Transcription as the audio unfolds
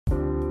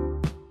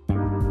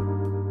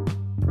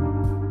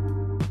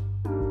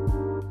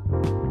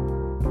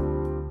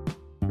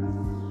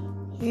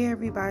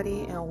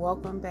everybody, and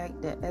welcome back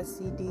to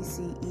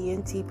SCDC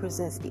ENT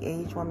Presents the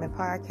Age Woman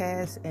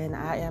Podcast. And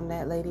I am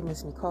that lady,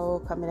 Miss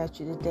Nicole, coming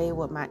at you today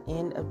with my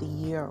end of the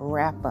year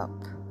wrap up.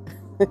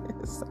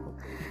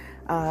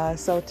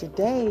 So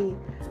today,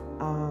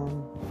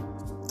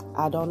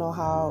 I don't know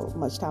how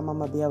much time I'm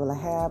gonna be able to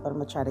have, but I'm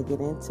gonna try to get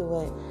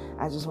into it.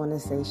 I just want to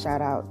say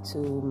shout out to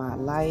my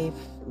life,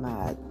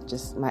 my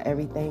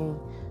everything,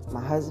 my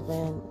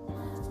husband.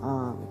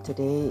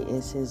 Today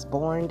is his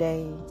born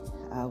day.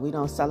 We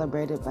don't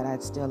celebrate it, but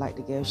I'd still like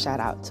to give a shout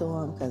out to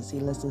him because he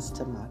listens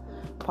to my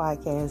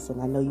podcast, and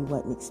I know you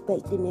wasn't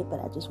expecting it, but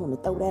I just want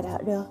to throw that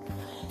out there.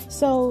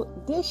 So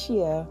this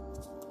year,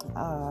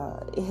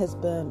 it has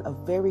been a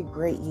very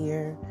great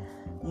year.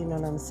 You know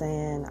what I'm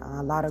saying?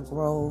 A lot of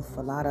growth,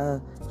 a lot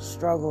of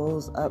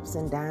struggles, ups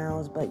and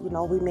downs, but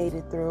we made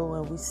it through,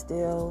 and we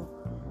still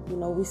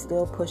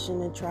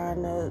pushing and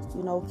trying to,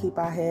 keep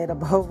our head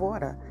above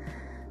water.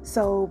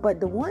 So,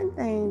 but the one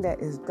thing that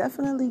is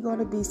definitely going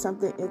to be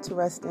something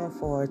interesting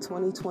for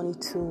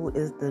 2022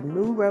 is the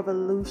new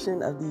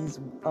revolution of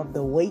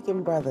the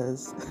Waking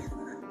Brothers.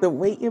 The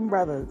Waking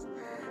Brothers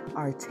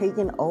are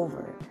taking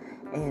over,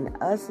 and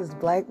us as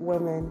Black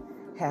women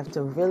have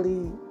to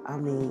really,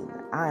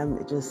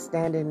 I'm just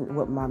standing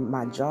with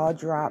my jaw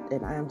dropped,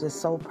 and I am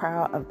just so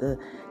proud of the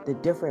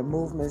different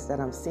movements that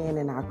I'm seeing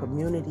in our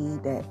community,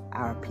 that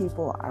our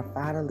people are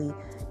finally,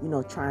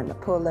 trying to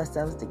pull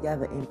ourselves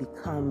together and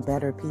become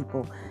better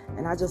people.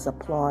 And I just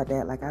applaud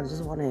that. Like, I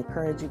just want to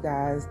encourage you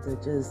guys to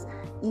just,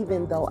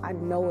 even though I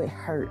know it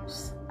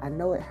hurts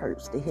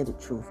to hear the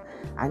truth.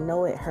 I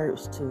know it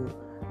hurts to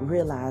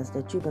realize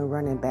that you've been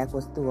running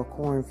backwards through a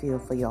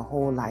cornfield for your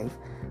whole life.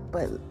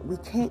 But we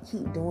can't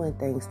keep doing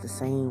things the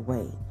same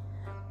way,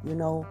 and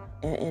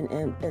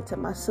to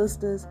my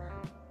sisters,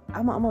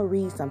 I'm going to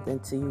read something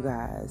to you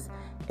guys.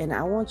 And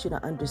I want you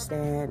to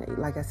understand,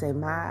 like I said,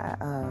 my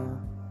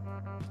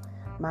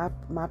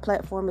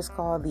platform is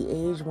called The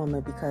Age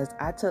Woman because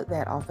I took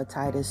that off of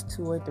Titus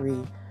 2 and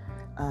 3,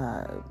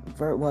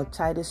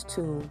 Titus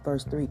 2,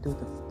 verse 3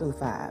 through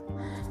 5.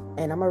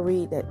 And I'm going to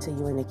read that to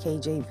you in the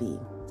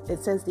KJV.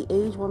 It says, the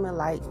aged woman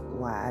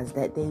likewise,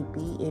 that they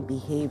be in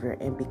behavior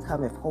and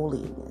become of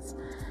holiness,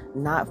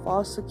 not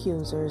false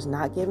accusers,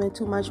 not giving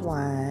too much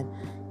wine,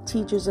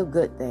 teachers of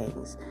good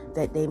things,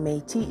 that they may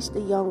teach the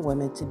young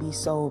women to be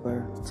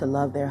sober, to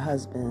love their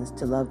husbands,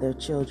 to love their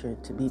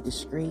children, to be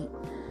discreet,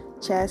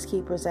 chaste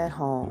keepers at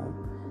home,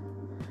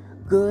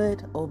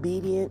 good,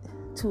 obedient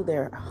to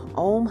their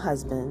own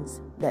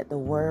husbands, that the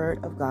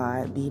word of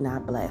God be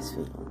not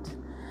blasphemed.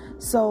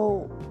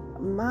 So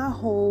my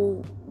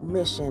whole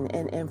mission,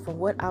 and from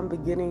what I'm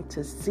beginning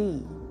to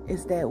see,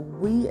 is that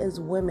we as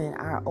women,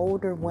 our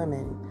older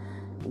women,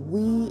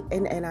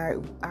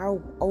 our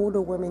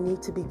older women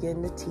need to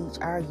begin to teach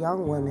our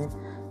young women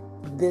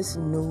this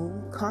new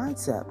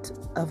concept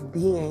of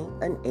being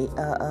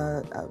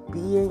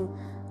being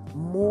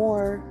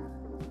more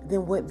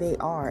than what they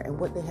are and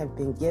what they have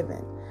been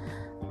given.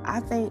 I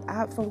think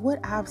from what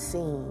I've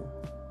seen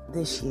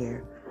this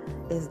year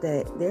is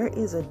that there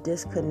is a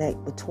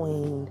disconnect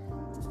between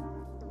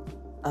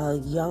a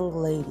young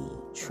lady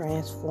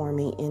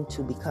transforming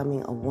into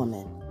becoming a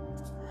woman.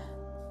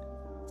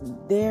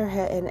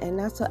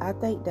 I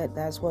think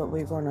that's what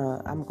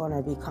I'm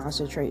gonna be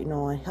concentrating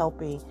on,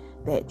 helping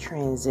that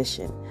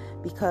transition,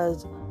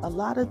 because a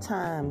lot of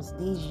times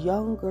these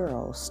young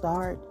girls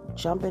start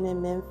jumping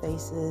in men's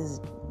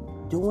faces,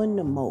 doing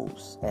the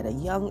most at a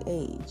young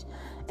age,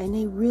 and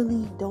they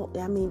really don't,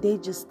 they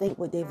just think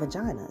with their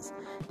vaginas.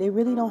 They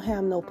really don't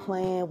have no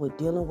plan with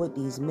dealing with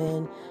these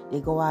men.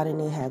 They go out and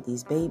they have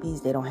these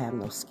babies. They don't have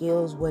no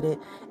skills with it.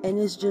 And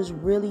it's just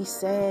really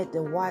sad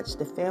to watch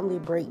the family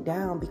break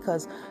down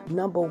because,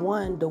 number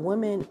one, the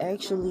women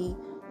actually,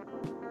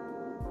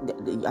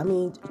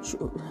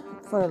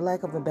 for the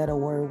lack of a better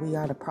word, we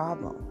are the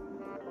problem.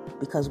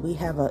 Because we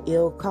have an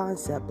ill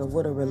concept of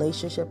what a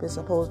relationship is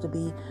supposed to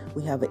be.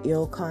 We have an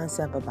ill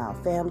concept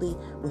about family.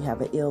 We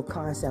have an ill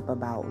concept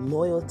about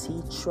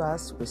loyalty,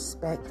 trust,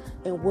 respect,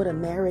 and what a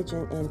marriage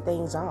and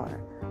things are.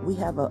 We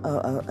have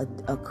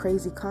a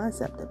crazy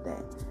concept of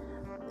that.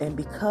 And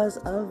because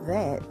of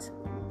that,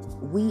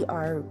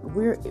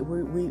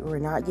 we're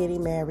not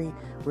getting married.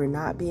 We're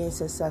not being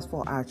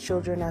successful. Our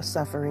children are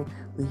suffering.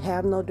 We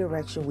have no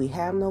direction. We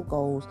have no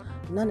goals.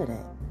 None of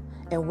that.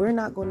 And we're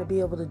not going to be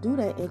able to do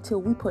that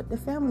until we put the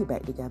family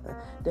back together.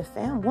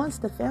 Once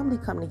the family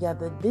come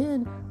together,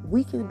 then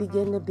we can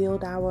begin to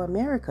build our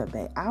America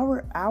back.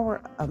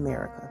 Our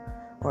America.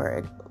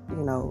 Or, I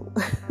don't know.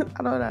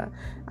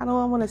 I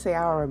don't want to say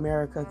our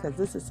America because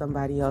this is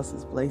somebody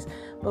else's place.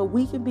 But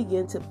we can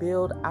begin to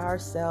build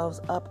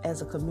ourselves up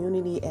as a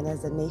community and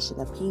as a nation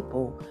of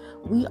people.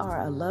 We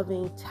are a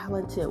loving,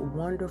 talented,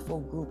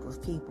 wonderful group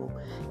of people.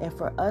 And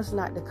for us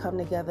not to come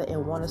together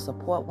and want to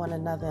support one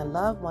another and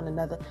love one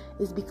another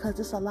is because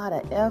it's a lot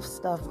of F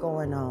stuff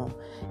going on.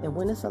 And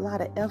when it's a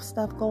lot of F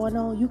stuff going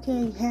on, you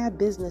can't have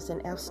business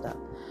and F stuff.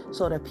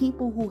 So the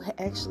people who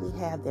actually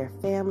have their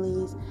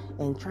families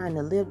and trying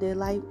to live their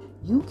life,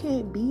 you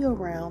can't be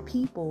around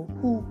people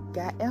who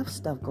got F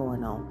stuff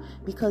going on,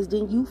 because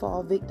then you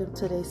fall victim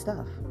to their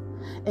stuff.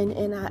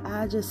 And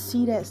I just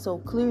see that so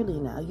clearly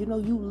now. You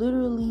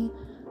literally,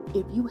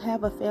 if you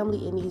have a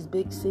family in these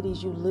big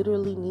cities, you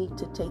literally need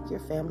to take your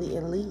family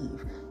and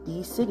leave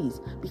these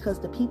cities, because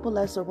the people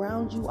that's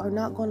around you are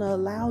not going to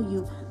allow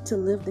you to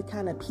live the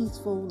kind of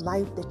peaceful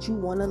life that you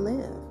want to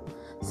live.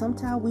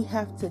 Sometimes we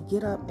have to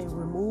get up and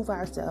remove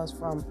ourselves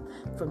from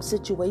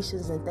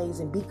situations and things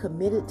and be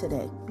committed to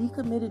that. Be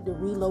committed to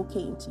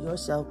relocating to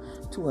yourself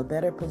to a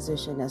better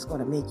position that's going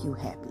to make you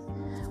happy.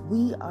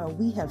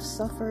 We have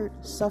suffered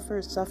so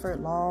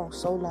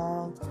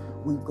long.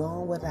 We've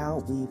gone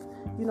without,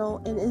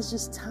 and it's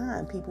just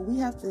time, people. We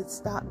have to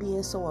stop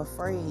being so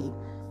afraid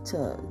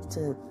to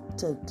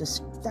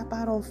step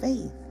out on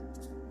faith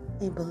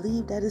and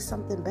believe that it's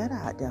something better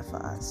out there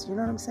for us. You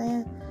know what I'm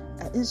saying?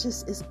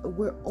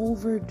 We're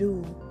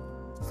overdue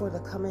for the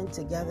coming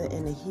together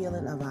and the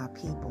healing of our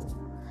people.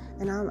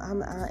 And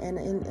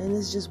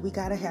it's just, we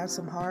gotta have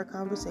some hard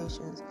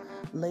conversations.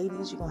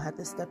 Ladies, you're gonna have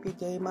to step your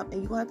game up,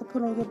 and you're gonna have to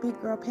put on your big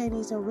girl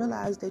panties and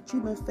realize that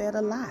you've been fed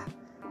a lie.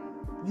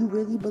 You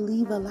really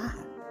believe a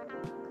lie.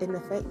 And the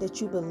fact that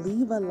you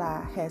believe a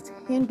lie has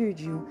hindered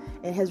you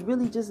and has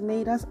really just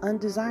made us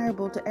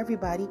undesirable to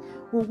everybody,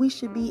 when we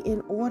should be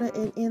in order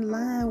and in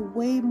line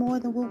way more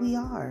than what we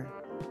are.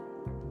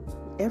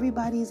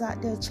 Everybody's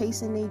out there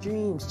chasing their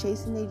dreams.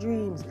 And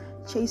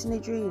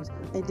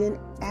then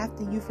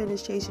after you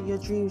finish chasing your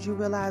dreams, you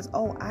realize,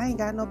 oh, I ain't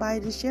got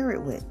nobody to share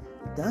it with.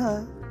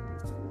 Duh.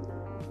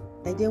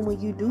 And then when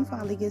you do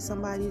finally get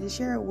somebody to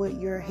share it with,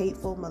 you're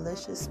hateful,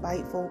 malicious,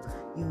 spiteful.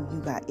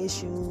 You got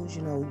issues,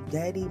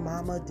 daddy,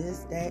 mama,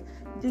 this, that.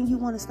 Then you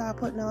want to start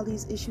putting all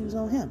these issues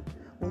on him.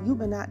 When you've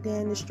been out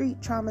there in the street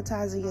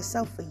traumatizing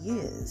yourself for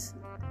years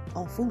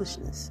on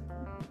foolishness.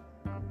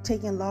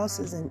 Taking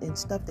losses and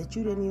stuff that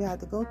you didn't even have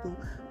to go through,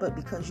 but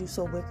because you're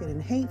so wicked and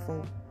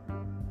hateful,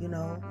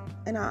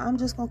 and I'm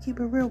just gonna keep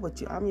it real with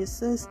you. I'm your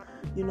sis,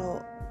 I'm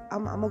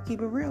gonna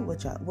keep it real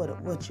with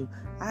you.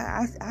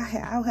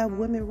 I'll have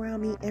women around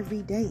me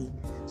every day,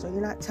 so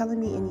you're not telling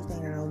me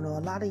anything I don't know.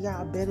 A lot of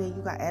y'all better,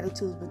 you got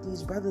attitudes with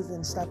these brothers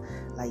and stuff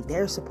like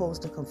they're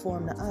supposed to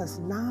conform to us.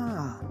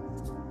 Nah,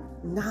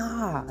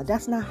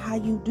 that's not how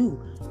you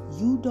do.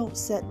 You don't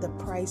set the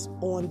price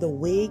on the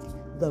wig.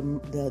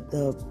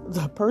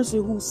 The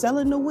person who's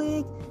selling the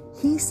wig,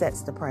 he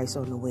sets the price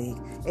on the wig,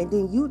 and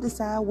then you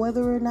decide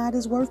whether or not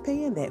it's worth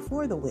paying that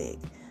for the wig.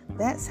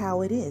 That's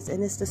how it is.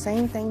 And it's the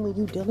same thing when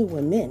you're dealing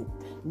with men.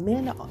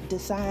 Men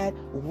decide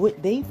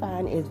what they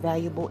find is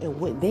valuable and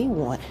what they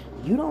want.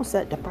 You don't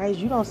set the price.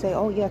 You don't say,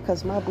 oh yeah,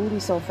 because my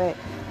booty's so fat,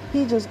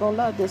 he just gonna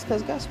love this,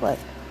 because guess what,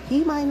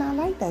 he might not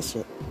like that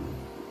shit.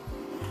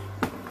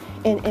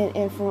 And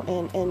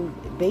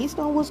based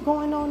on what's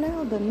going on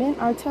now, the men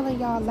are telling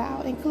y'all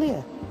loud and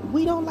clear,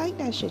 we don't like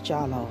that shit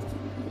y'all on.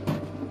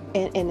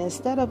 And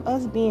instead of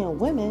us being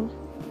women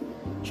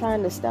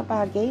trying to step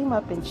our game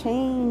up and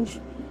change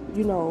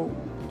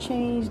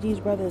these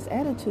brothers'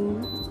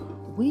 attitude,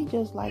 we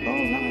just like, oh no,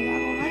 y'all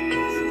don't like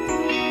this.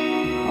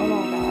 Hold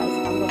on, guys,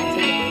 I'm gonna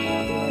take a break and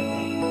I'll be right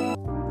back.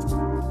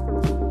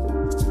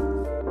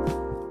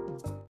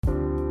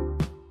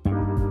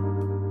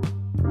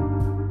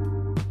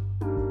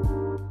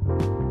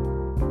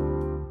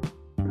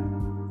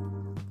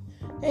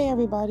 Hey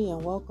everybody,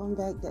 and welcome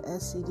back to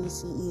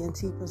SCDC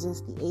ENT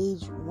presents The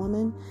Aged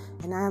Woman,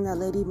 and I am that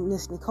lady,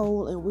 Miss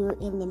Nicole, and we're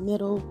in the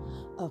middle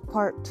of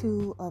part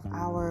 2 of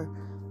our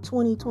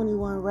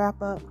 2021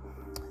 wrap up.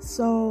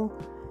 So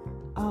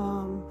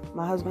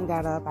my husband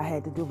got up. I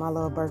had to do my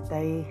little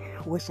birthday,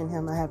 wishing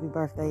him a happy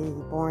birthday,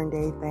 born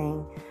day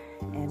thing,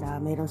 and I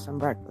made him some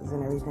breakfast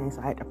and everything,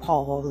 so I had to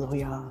pause,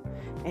 y'all,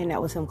 and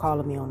that was him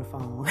calling me on the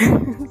phone.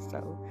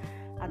 So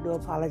I do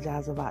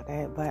apologize about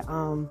that, but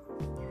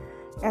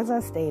as I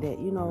stated,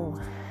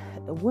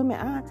 women,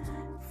 I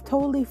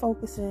totally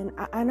focusing,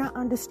 and I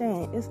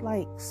understand it's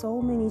like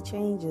so many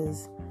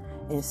changes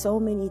and so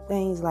many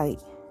things like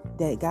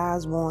that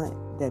guys want,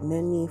 that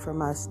men need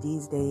from us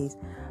these days,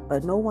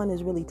 but no one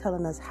is really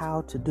telling us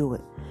how to do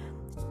it.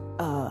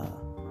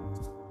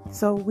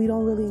 So we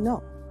don't really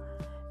know.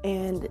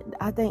 And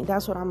I think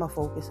that's what I'm going to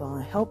focus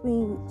on,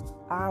 helping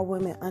our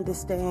women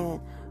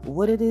understand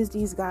what it is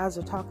these guys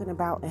are talking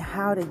about and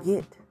how to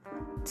get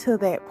to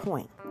that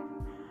point.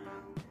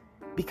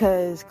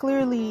 Because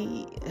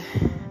clearly,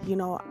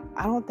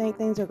 I don't think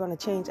things are going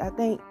to change. I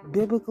think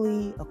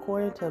biblically,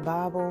 according to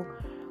Bible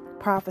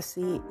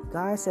prophecy,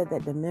 God said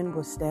that the men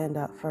would stand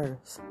up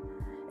first,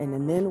 and the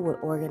men would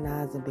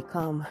organize and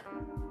become,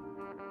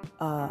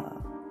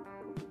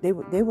 they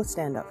would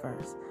stand up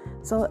first.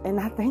 So, and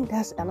I think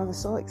and I'm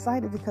so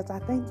excited because I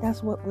think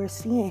that's what we're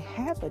seeing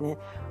happening,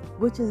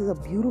 which is a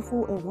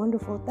beautiful and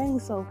wonderful thing.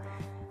 So,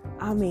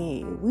 I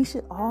mean, we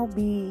should all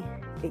be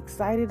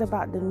excited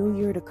about the new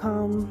year to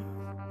come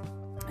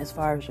as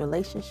far as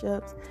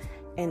relationships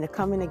and the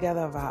coming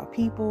together of our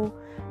people.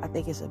 I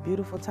think it's a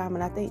beautiful time,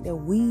 and I think that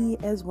we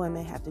as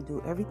women have to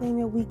do everything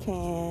that we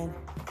can.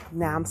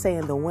 Now I'm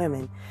saying the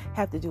women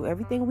have to do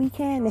everything we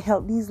can to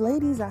help these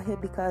ladies out here,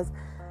 because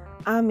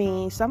I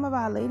mean, some of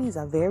our ladies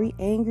are very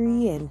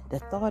angry, and the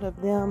thought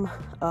of them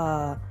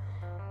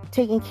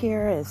taking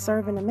care and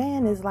serving a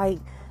man is like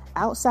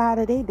outside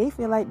of they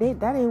feel like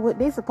that ain't what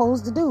they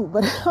supposed to do.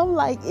 But I'm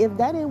like, if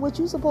that ain't what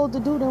you supposed to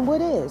do, then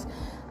what is?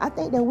 I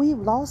think that we've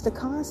lost the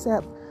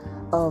concept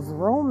of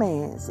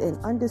romance and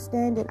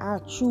understanding our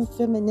true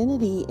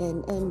femininity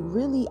and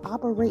really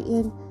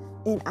operating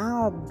in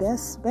our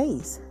best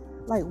space.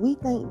 Like, we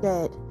think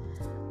that,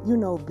 you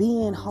know,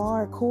 being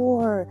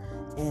hardcore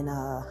and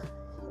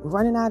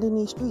running out in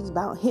these streets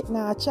about hitting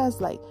our chest,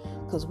 like,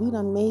 because we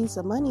done made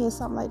some money or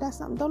something like that.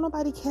 Don't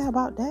nobody care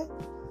about that.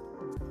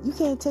 You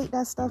can't take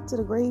that stuff to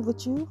the grave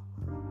with you.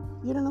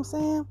 You know what I'm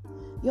saying?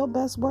 Your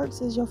best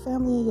works is your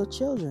family and your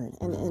children,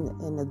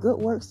 and the good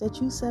works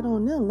that you set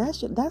on them.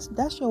 That's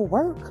your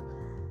work.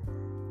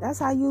 That's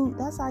how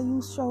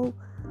you show,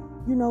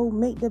 you know,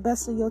 make the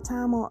best of your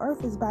time on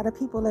earth, is by the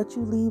people that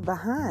you leave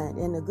behind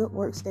and the good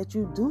works that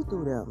you do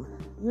through them.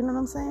 You know what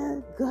I'm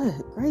saying? Good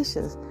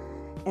gracious.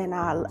 And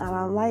I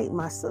like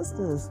my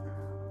sisters,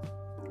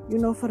 you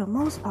know, for the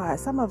most part.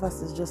 Some of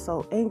us is just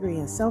so angry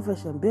and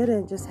selfish and bitter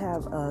and just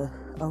have a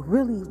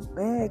really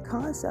bad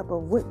concept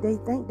of what they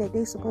think that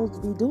they're supposed to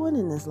be doing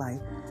in this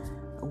life.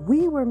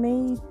 We were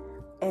made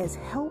as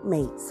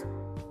helpmates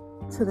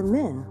to the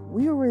men.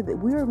 We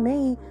were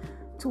made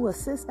to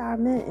assist our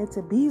men and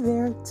to be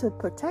there to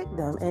protect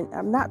them,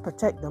 and not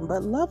protect them,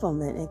 but love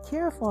them and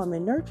care for them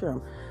and nurture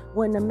them.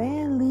 When the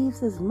man leaves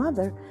his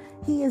mother,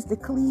 he is to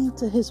cleave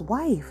to his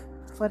wife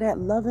for that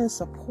love and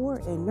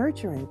support and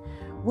nurturing.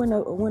 When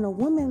a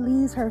woman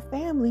leaves her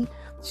family,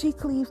 she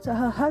cleaves to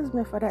her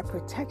husband for that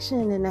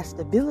protection and that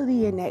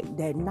stability and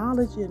that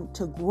knowledge and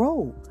to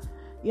grow.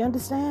 You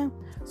understand?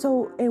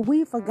 So, and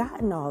we've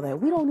forgotten all that.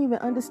 We don't even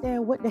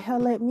understand what the hell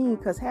that means,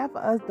 because half of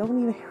us don't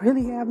even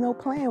really have no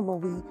plan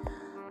when we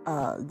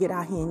get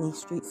out here in these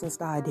streets and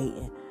start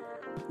dating.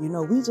 You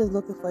know, we just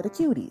looking for the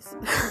cuties.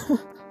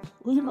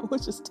 You know,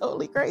 which is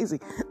totally crazy.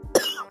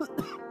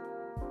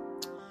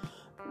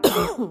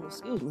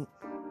 Excuse me.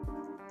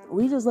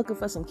 We just looking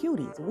for some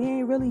cuties. We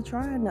ain't really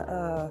trying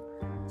to,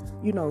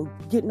 you know,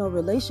 get no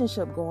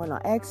relationship going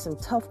or ask some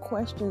tough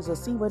questions or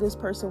see where this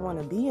person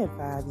want to be in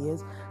 5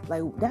 years.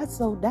 Like,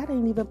 that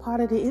ain't even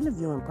part of the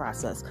interviewing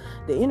process.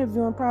 The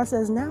interviewing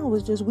process now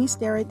is just we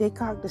stare at their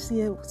cock to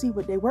see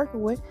what they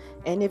working with,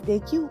 and if they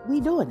cute, we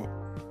doing it.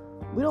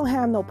 We don't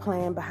have no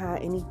plan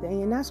behind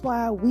anything, and that's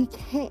why we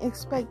can't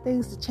expect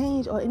things to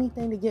change or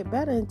anything to get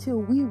better until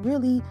we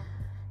really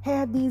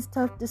have these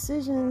tough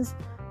decisions,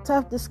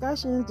 tough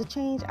discussions to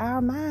change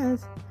our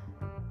minds.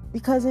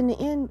 Because in the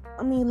end,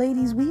 I mean,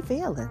 ladies, we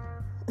failing.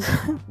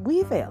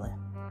 We failing.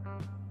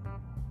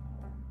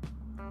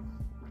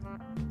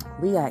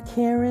 We got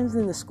Karens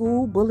in the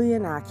school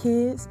bullying our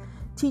kids,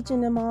 teaching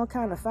them all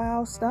kind of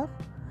foul stuff.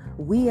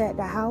 We at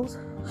the house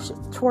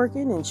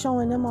twerking and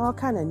showing them all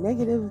kind of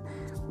negative,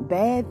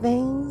 bad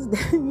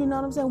things. You know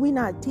what I'm saying? We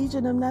not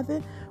teaching them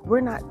nothing.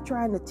 We're not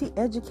trying to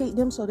educate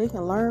them so they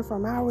can learn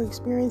from our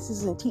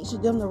experiences and teach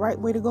them the right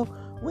way to go.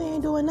 We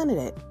ain't doing none of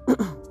that.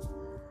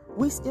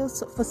 We still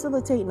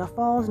facilitating a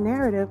false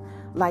narrative,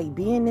 like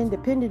being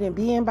independent and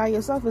being by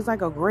yourself is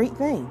like a great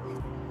thing,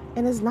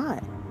 and it's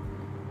not.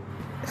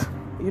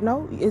 You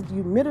know,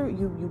 you bitter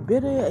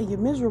and you're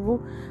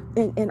miserable,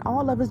 and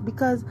all of it's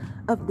because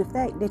of the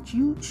fact that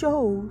you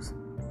chose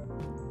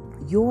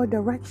your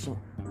direction.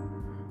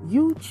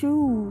 You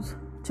choose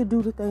to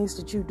do the things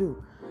that you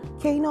do.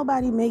 Can't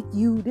nobody make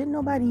you. Didn't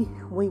nobody,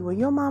 when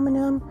your mom and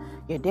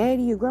them, your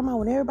daddy, your grandma,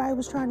 when everybody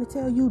was trying to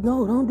tell you,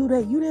 no, don't do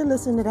that, you didn't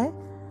listen to that.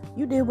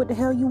 You did what the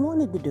hell you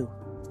wanted to do.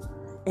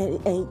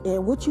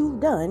 And what you've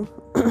done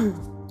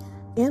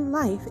in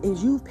life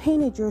is you've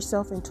painted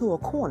yourself into a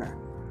corner.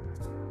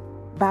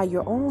 By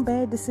your own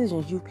bad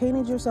decisions, you've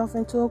painted yourself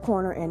into a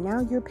corner, and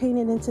now you're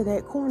painted into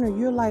that corner.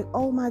 You're like,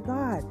 oh my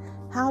God,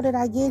 how did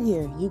I get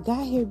here? You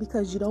got here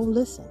because you don't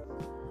listen.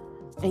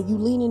 And you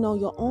leaning on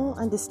your own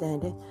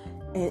understanding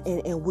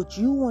and what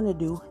you want to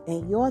do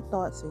and your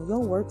thoughts and your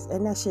works,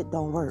 and that shit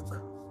don't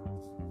work.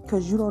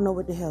 Because you don't know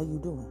what the hell you're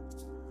doing.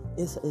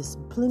 It's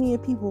plenty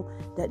of people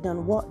that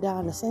done walked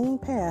down the same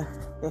path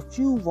that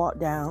you walked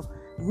down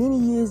many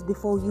years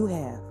before you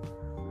have.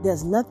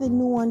 There's nothing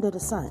new under the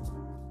sun.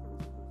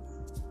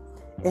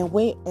 And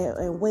wait,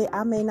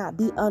 I may not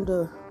be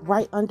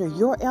right under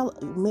your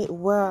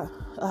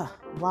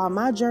while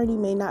my journey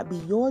may not be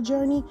your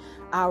journey,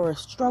 our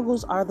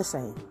struggles are the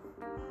same.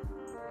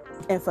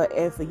 And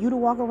for you to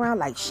walk around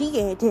like she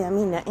can't tell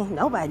me nothing,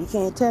 nobody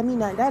can't tell me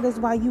nothing. That is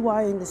why you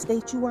are in the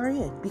state you are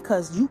in,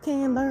 because you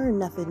can't learn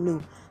nothing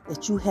new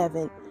that you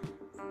haven't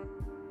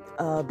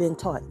been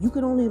taught. You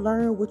can only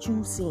learn what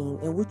you've seen,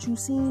 and what you've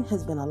seen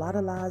has been a lot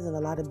of lies and a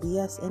lot of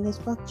BS, and it's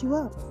fucked you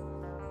up.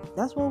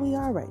 That's where we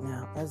are right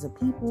now. As a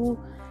people,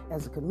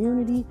 as a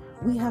community,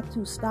 we have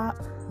to stop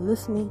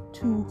listening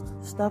to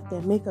stuff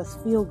that make us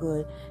feel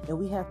good, and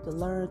we have to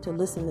learn to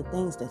listen to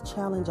things that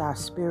challenge our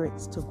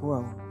spirits to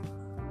grow.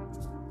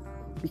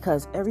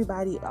 Because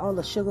everybody, all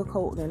the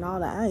sugarcoating and all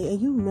that,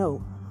 and you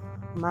know,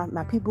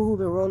 my people who've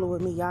been rolling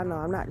with me, y'all know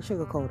I'm not the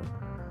sugarcoater.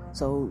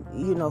 So,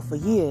 for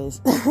years,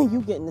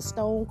 you getting the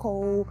stone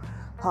cold,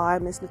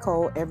 hard Miss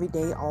Nicole every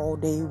day, all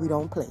day, we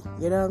don't play.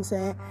 You know what I'm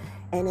saying?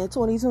 And in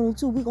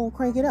 2022, we're going to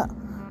crank it up.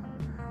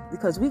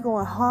 Because we're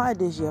going hard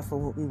this year for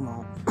what we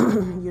want.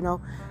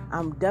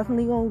 I'm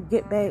definitely going to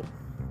get back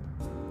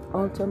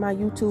onto my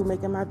YouTube,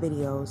 making my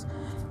videos.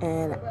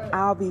 And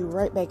I'll be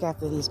right back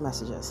after these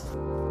messages.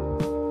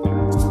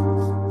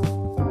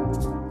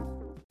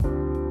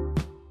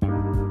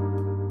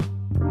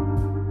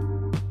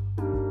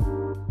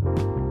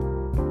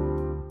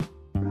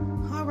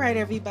 All right,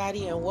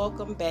 everybody, and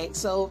welcome back.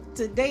 So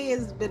today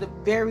has been a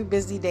very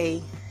busy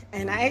day.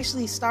 And I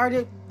actually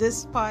started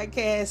this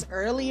podcast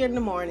early in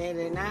the morning,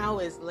 and now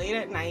it's late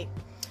at night,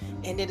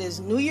 and it is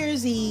New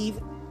Year's Eve,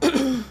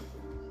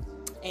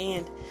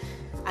 and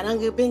I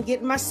done been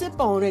getting my sip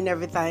on and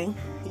everything,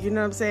 you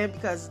know what I'm saying,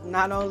 because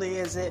not only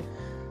is it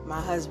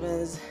my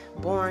husband's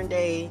born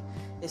day,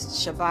 it's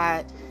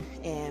Shabbat,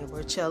 and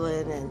we're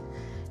chilling, and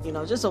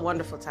just a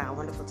wonderful time,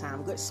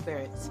 good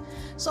spirits.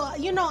 So,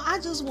 I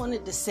just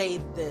wanted to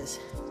say this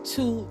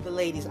to the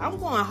ladies. I'm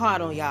going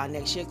hard on y'all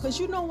next year, because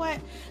you know what?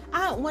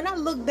 When I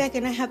look back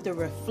and I have to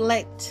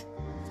reflect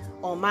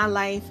on my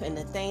life and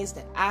the things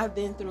that I've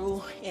been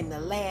through in the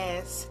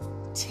last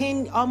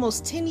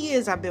almost 10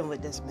 years I've been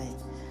with this man,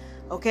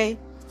 okay?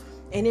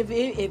 And if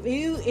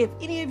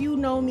any of you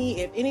know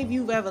me, if any of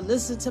you have ever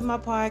listened to my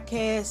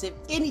podcast, if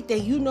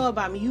anything you know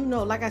about me,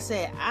 like I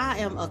said, I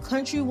am a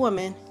country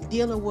woman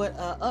dealing with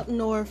up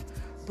north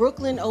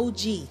Brooklyn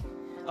OG,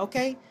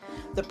 okay?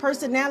 The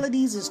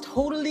personalities is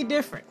totally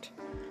different.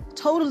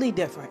 So,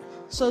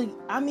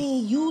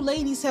 you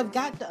ladies have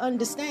got to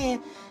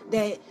understand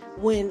that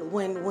when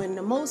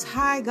the Most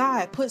High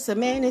God puts a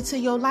man into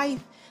your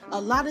life, a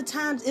lot of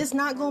times it's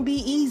not going to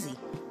be easy.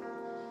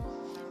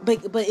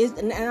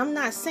 And I'm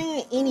not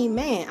saying any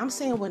man. I'm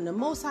saying when the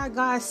Most High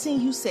God see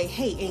you, say,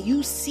 hey, and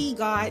you see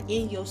God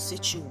in your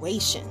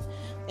situation.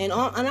 And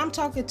I'm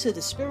talking to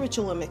the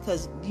spiritual women,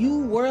 because you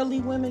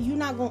worldly women, you're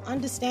not going to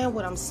understand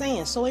what I'm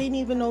saying. So ain't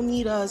even no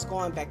need of us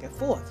going back and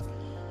forth.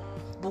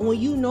 But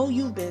when you know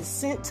you've been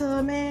sent to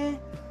a man,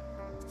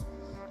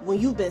 when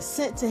you've been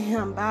sent to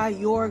him by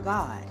your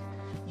God,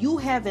 you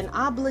have an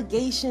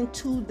obligation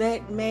to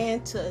that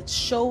man to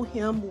show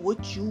him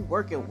what you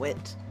working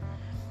with.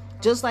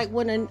 Just like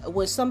when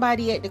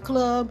somebody at the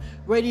club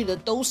ready to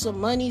throw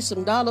some money,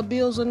 some dollar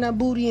bills on that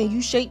booty, and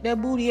you shake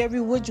that booty every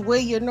which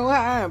way,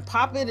 and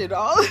pop it and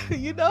all.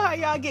 You know how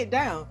y'all get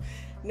down.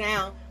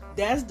 Now,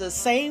 that's the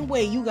same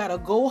way you got to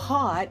go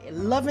hard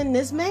loving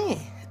this man.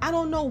 I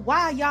don't know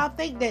why y'all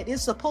think that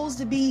it's supposed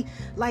to be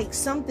like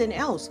something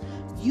else.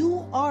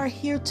 You are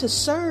here to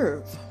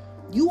serve.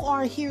 You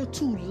are here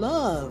to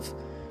love.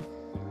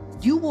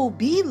 You will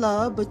be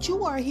loved, but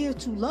you are here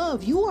to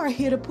love. You are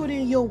here to put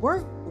in your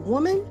work,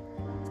 woman.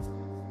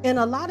 And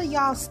a lot of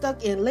y'all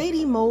stuck in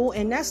lady mode,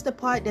 and that's the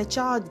part that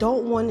y'all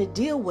don't want to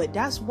deal with.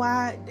 That's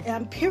why,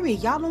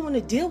 period, y'all don't want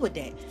to deal with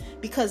that,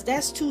 because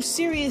that's too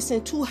serious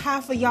and too high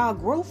for y'all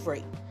growth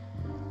rate.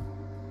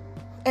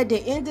 At the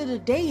end of the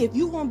day, if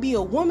you're going to be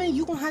a woman,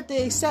 you're going to have to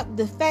accept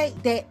the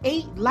fact that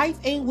life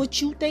ain't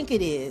what you think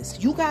it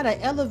is. You got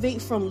to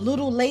elevate from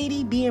little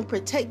lady being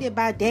protected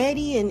by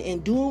daddy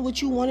and doing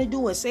what you want to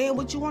do and saying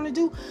what you want to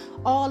do.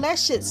 All that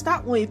shit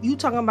stop when if you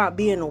talking about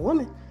being a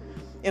woman.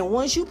 And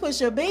once you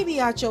push your baby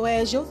out your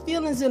ass, your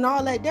feelings and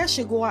all that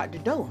should go out the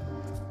door.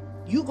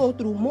 You go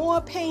through more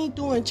pain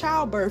during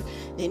childbirth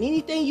than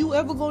anything you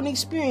ever going to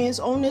experience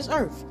on this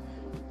earth.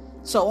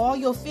 So all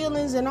your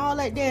feelings and all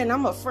that there, and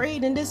I'm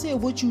afraid in this here,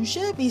 what you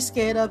should be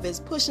scared of is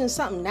pushing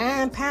something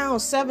 9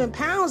 pounds, 7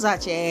 pounds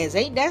out your ass.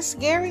 Ain't that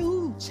scary?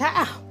 Ooh,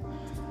 child.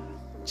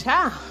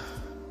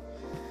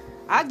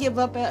 I give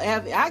up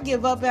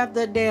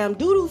after a damn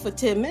doo-doo for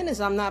 10 minutes.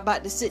 I'm not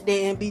about to sit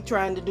there and be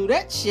trying to do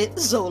that shit.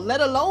 So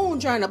let alone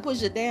trying to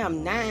push a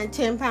damn 9,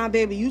 10 pound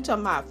baby. You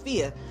talking about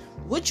fear.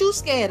 What you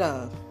scared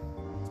of?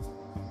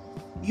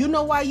 You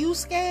know why you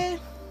scared?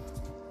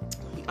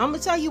 I'm going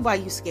to tell you why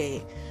you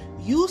scared.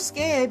 You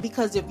scared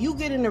because if you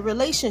get in a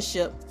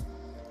relationship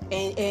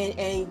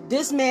and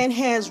this man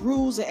has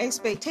rules and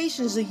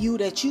expectations of you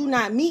that you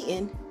not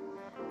meeting,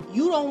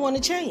 you don't want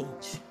to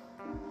change.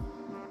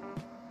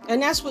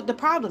 And that's what the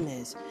problem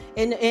is.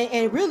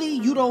 And really,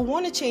 you don't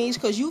want to change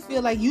because you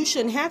feel like you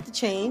shouldn't have to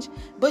change,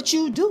 but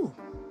you do.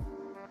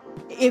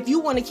 If you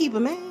want to keep a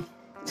man,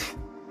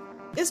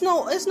 it's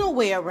no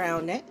way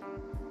around that.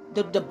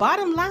 The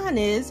bottom line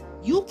is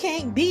you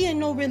can't be in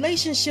no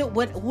relationship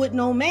with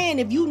no man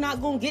if you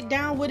not going to get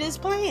down with his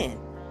plan.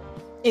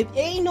 If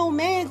ain't no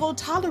man going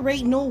to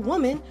tolerate no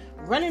woman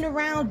running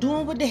around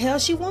doing what the hell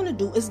she want to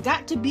do. It's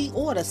got to be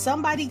order.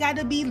 Somebody got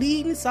to be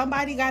leading.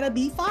 Somebody got to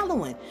be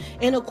following.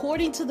 And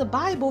according to the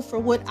Bible, for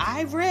what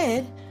I've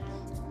read,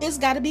 it's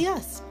got to be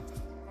us.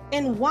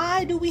 And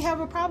why do we have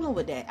a problem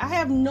with that? I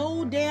have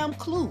no damn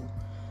clue.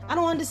 I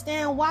don't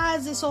understand why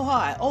is it so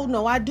hard. Oh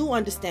no, I do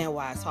understand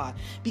why it's hard.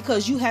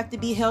 Because you have to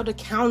be held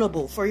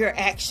accountable for your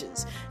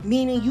actions.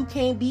 Meaning you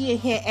can't be in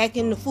here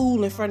acting the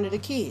fool in front of the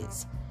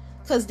kids.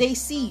 Because they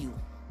see you.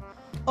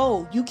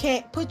 Oh, you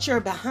can't put your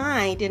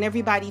behind in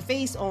everybody's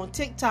face on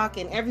TikTok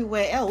and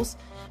everywhere else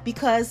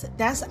because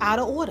that's out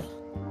of order.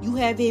 You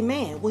have a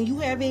man. When you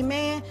have a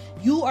man,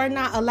 you are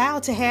not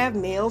allowed to have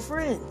male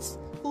friends.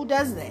 Who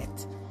does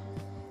that?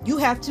 You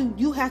have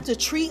to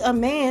treat a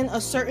man a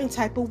certain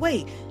type of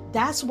way.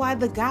 That's why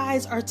the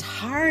guys are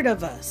tired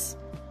of us.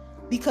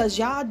 Because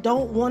y'all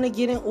don't want to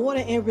get in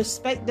order and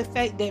respect the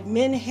fact that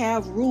men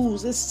have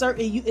rules.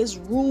 It's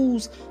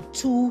rules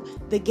to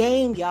the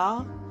game,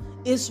 y'all.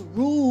 It's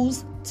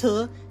rules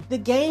to the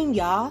game,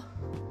 y'all.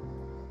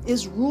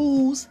 It's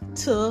rules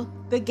to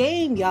the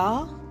game,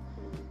 y'all.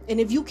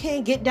 And if you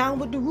can't get down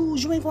with the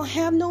rules, you ain't gonna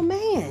have no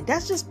man.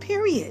 That's just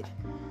period.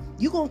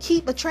 You gonna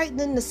keep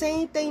attracting the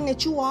same thing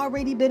that you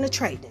already been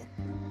attracting.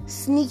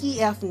 Sneaky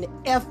F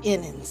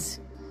innings.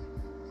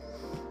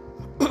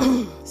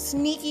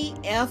 Sneaky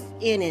F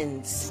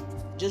innings.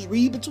 Just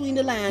read between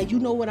the lines. You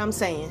know what I'm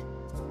saying.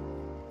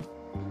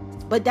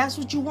 But that's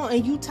what you want,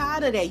 and you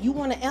tired of that. You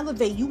want to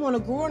elevate. You want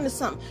to grow into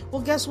something.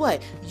 Well, guess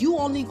what? You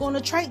only going to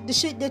attract the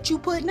shit that you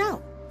putting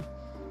out.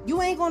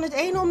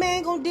 Ain't no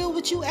man going to deal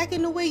with you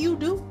acting the way you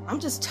do. I'm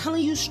just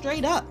telling you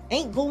straight up.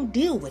 Ain't going to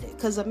deal with it.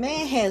 Because a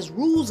man has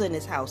rules in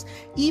his house.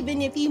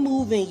 Even if he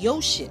moving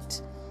your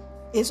shit.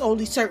 It's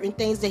only certain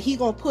things that he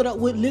going to put up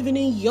with living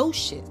in your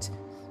shit.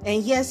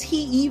 And yes,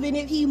 even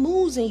if he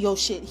moves in your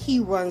shit, he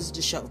runs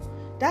the show.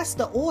 That's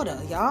the order,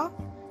 y'all.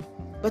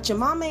 But your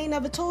mama ain't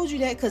never told you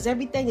that because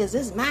everything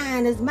is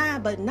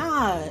mine. But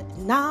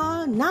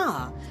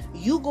nah.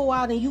 You go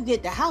out and you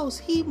get the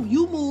house,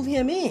 you move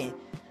him in.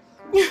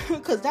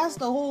 Because that's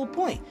the whole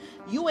point.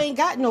 You ain't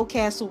got no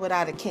castle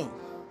without a king.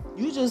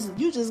 You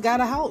just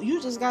got a house.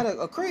 You just got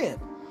a crib.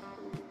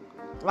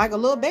 Like a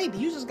little baby,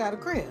 you just got a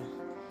crib.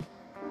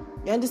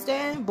 You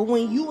understand? But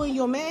when you and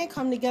your man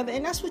come together,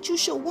 and that's what you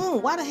should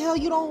want. Why the hell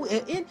you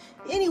don't?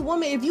 Any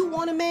woman, if you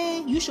want a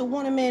man, you should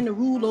want a man to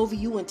rule over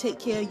you and take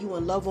care of you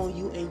and love on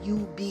you, and you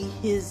be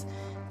his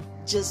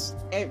just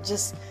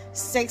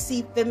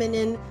sexy,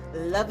 feminine,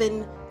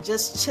 loving,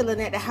 just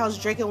chilling at the house,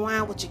 drinking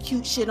wine with your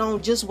cute shit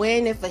on, just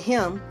wearing it for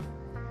him,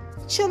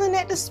 chilling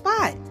at the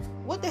spot.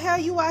 What the hell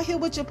you out here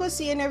with your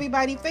pussy in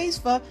everybody's face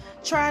for,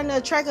 trying to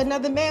attract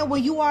another man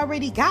when you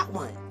already got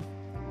one?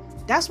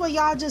 That's why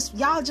y'all just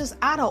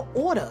out of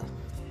order.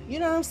 You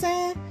know what I'm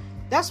saying?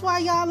 That's why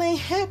y'all ain't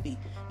happy.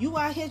 You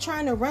out here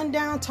trying to run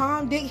down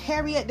Tom, Dick,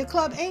 Harry at the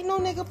club. Ain't no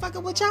nigga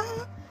fucking with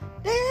y'all.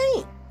 They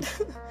ain't.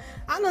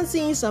 I done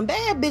seen some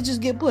bad bitches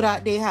get put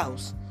out their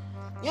house.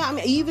 Yeah, I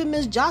mean, even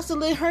Miss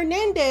Jocelyn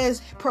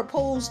Hernandez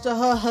proposed to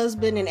her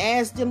husband and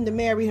asked him to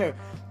marry her.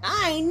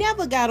 I ain't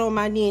never got on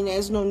my knee and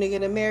asked no nigga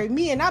to marry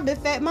me, and I've been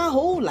fat my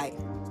whole life.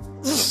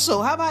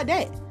 So how about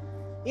that?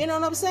 You know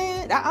what I'm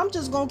saying? I'm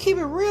just gonna keep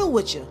it real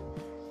with you.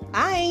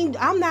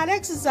 I'm not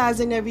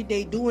exercising every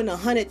day doing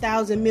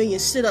 100,000 million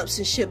sit-ups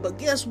and shit, but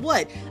guess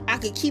what? I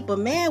could keep a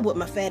man with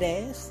my fat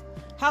ass.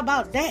 How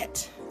about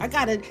that? I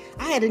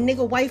had a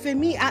nigga wifing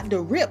me out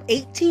the rip,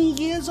 18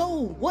 years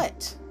old.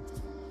 What?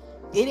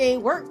 It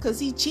ain't work because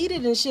he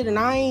cheated and shit, and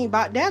I ain't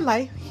about that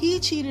life. He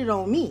cheated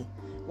on me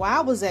while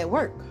I was at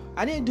work.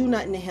 I didn't do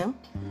nothing to him.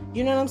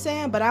 You know what I'm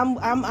saying? But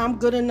I'm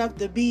good enough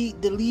to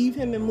leave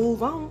him and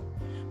move on.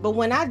 But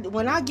when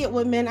I get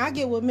with men, I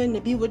get with men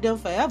to be with them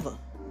forever.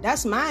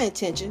 That's my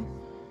intention.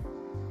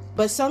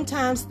 But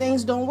sometimes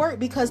things don't work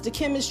because the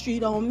chemistry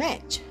don't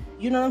match.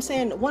 You know what I'm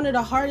saying? One of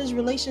the hardest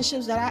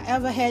relationships that I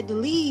ever had to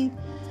leave,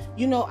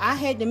 you know, I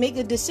had to make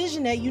a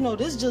decision that, you know,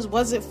 this just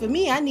wasn't for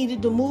me. I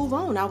needed to move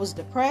on. I was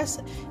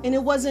depressed, and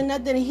it wasn't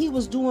nothing he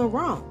was doing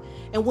wrong.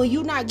 And when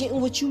you're not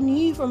getting what you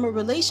need from a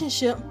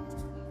relationship,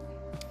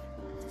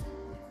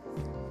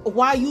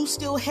 while you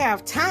still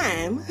have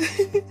time,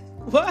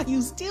 while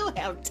you still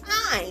have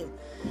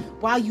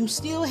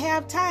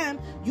time,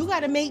 you got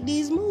to make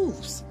these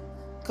moves.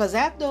 Because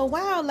after a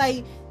while,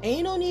 like,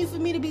 ain't no need for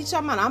me to be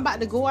talking about, I'm about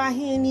to go out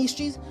here in these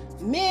streets.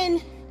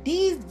 Men,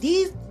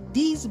 these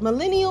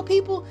millennial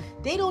people,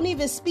 they don't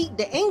even speak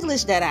the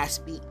English that I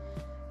speak.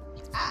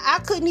 I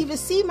couldn't even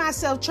see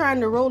myself trying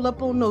to roll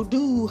up on no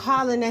dude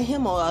hollering at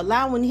him or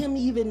allowing him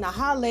even to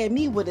holler at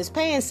me with his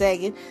pants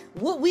sagging.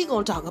 What we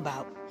gonna talk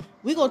about?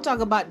 We gonna talk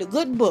about the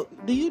good book.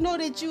 Do you know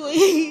that you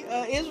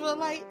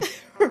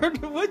Israelite?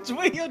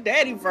 Where your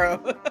daddy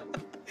from?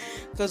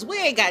 Because we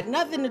ain't got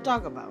nothing to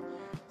talk about.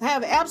 I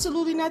have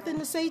absolutely nothing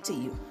to say to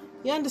you.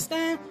 You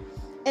understand?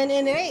 And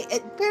it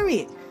ain't,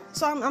 period.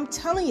 So I'm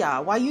telling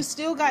y'all, while you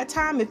still got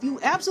time, if you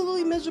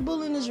absolutely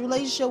miserable in this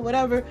relationship,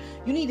 whatever,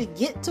 you need to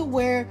get to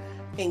where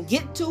and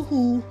get to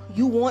who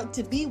you want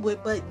to be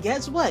with. But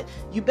guess what?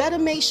 You better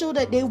make sure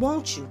that they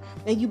want you.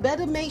 And you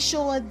better make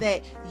sure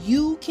that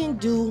you can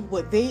do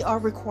what they are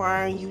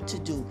requiring you to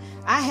do.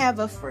 I have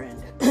a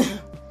friend.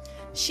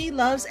 She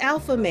loves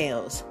alpha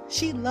males.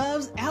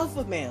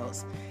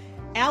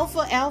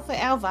 Alpha.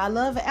 I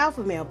love an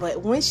alpha male,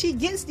 but when she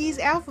gets these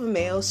alpha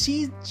males,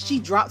 she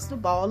drops the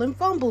ball and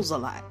fumbles a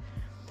lot.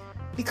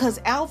 Because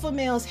alpha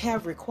males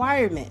have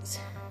requirements.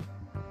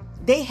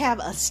 They have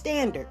a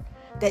standard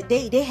that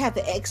they have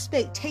the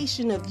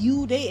expectation of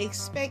you. They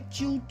expect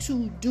you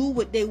to do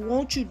what they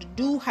want you to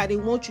do, how they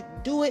want you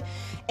to do it.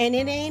 And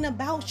it ain't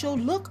about your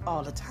look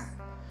all the time.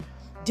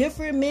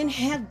 Different men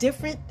have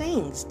different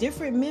things.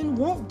 Different men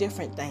want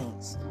different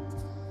things.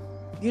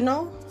 You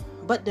know?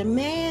 But the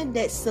man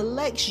that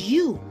selects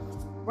you,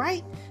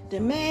 right? The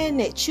man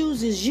that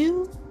chooses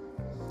you,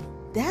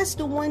 that's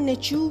the one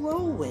that you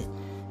roll with.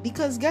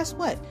 Because guess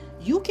what?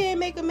 You can't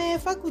make a man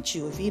fuck with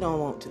you if he don't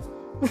want to.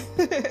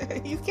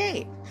 You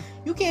can't.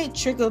 You can't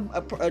trick a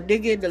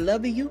nigga into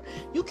loving you.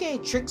 You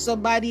can't trick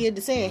somebody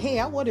into saying, hey,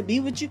 I want to be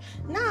with you.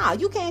 Nah,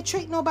 you can't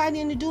trick nobody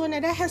into doing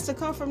that. That has to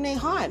come from their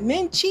heart.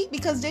 Men cheat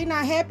because they're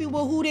not happy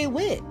with who they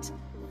with.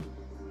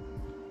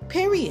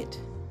 Period.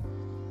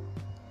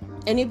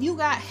 And if you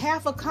got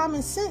half a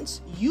common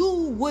sense,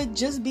 you would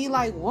just be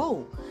like,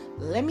 whoa,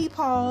 let me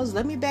pause,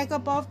 let me back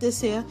up off this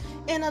here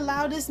and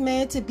allow this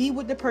man to be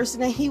with the person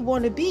that he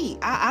want to be.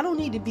 I don't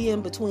need to be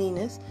in between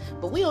this,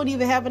 but we don't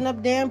even have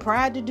enough damn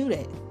pride to do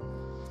that.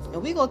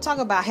 And we're going to talk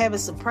about having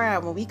some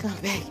pride when we come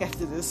back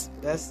after this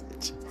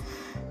message.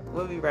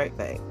 We'll be right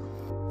back.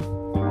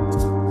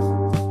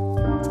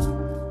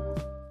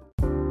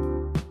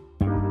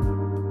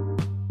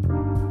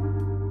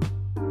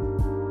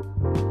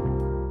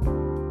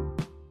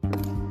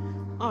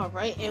 All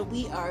right, and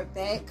we are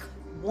back.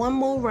 One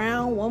more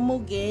round, one more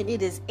game.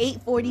 It is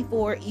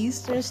 8:44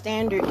 Eastern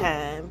Standard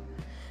Time.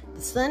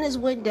 The sun has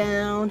went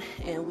down,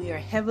 and we are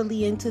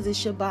heavily into the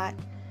Shabbat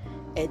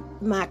at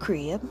my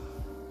crib.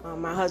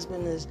 My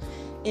husband is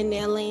in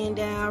there laying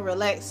down,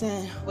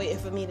 relaxing, waiting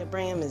for me to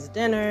bring him his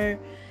dinner.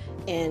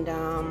 And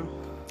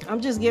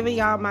I'm just giving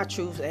y'all my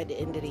truth at the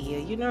end of the year.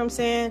 You know what I'm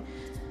saying?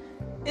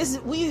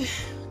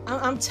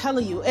 I'm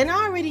telling you, and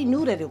I already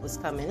knew that it was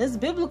coming. It's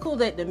biblical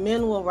that the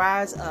men will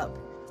rise up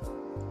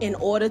in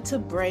order to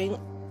bring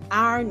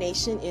our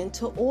nation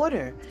into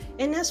order.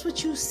 And that's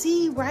what you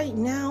see right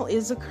now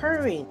is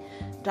occurring.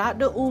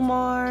 Dr.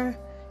 Umar,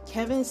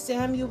 Kevin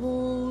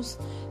Samuels,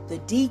 the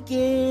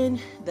deacon,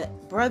 the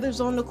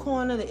brothers on the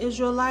corner, the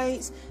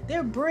Israelites,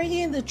 they're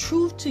bringing the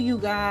truth to you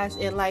guys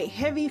in like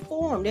heavy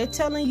form. They're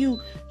telling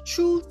you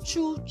truth.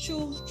 They're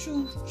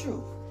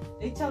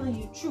telling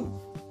you truth.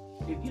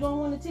 If you don't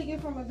want to take it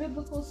from a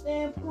biblical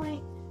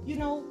standpoint, you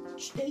know,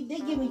 they're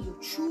giving you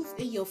truth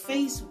in your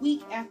face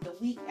week after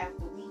week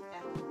after week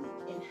after week.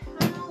 And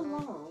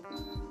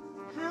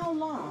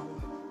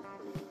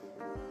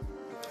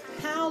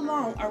how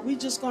long are we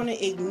just going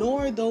to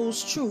ignore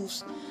those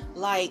truths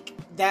like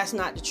that's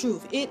not the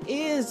truth? It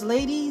is,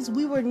 ladies.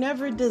 We were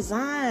never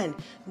designed.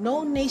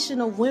 No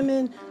nation of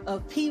women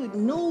run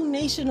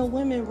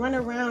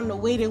around the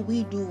way that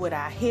we do with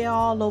our hair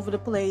all over the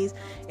place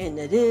and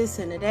the this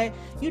and the that.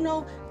 You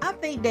know, I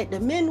think that the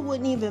men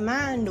wouldn't even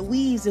mind the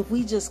weeds if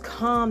we just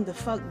calm the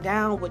fuck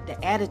down with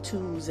the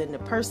attitudes and the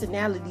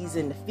personalities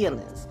and the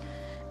feelings.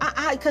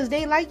 Because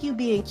they like you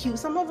being cute.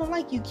 Some of them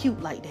like you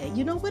cute like that.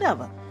 You know,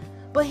 whatever.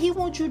 But he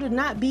wants you to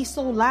not be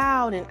so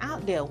loud and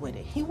out there with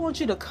it. He wants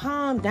you to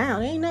calm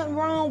down. Ain't nothing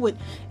wrong with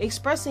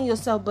expressing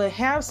yourself, but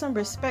have some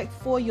respect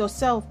for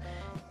yourself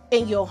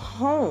in your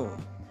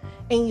home,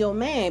 in your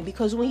man.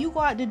 Because when you go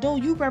out the door,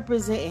 you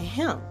representing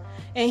him.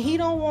 And he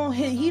don't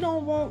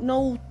want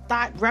no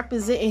thought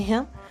representing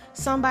him.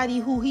 Somebody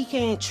who he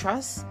can't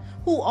trust,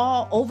 who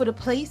all over the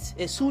place.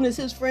 As soon as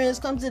his friends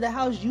come to the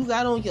house, you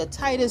got on your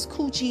tightest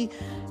coochie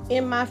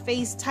in my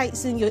face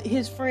tights in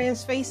his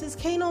friends' faces.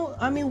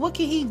 What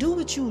can he do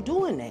with you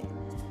doing that?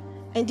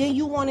 And then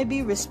you want to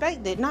be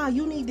respected. Nah,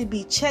 you need to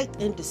be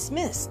checked and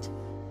dismissed.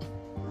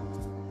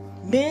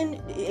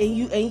 Men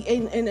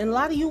and a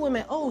lot of you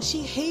women, oh,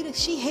 she hate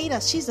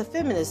us. She's a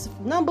feminist.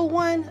 Number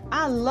one,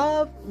 I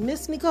love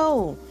Miss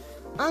Nicole.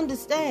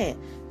 Understand,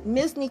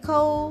 Miss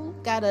Nicole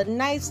got a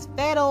nice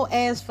fat old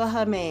ass for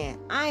her man.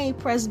 I ain't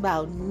pressed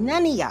about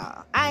none of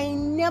y'all. I ain't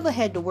never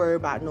had to worry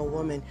about no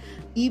woman,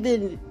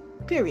 even.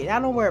 Period. I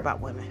don't worry about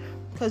women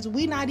because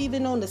we not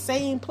even on the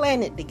same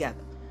planet together.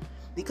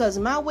 Because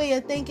my way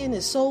of thinking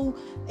is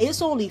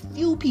it's only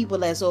few people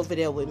that's over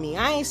there with me.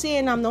 I ain't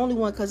saying I'm the only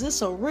one because there's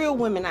some real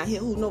women out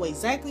here who know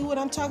exactly what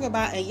I'm talking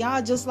about, and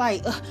y'all just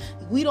like,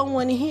 we don't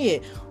want to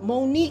hear it.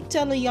 Monique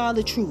telling y'all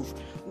the truth.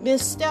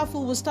 Miss Steph,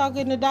 who was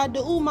talking to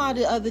Dr. Umar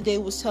the other day,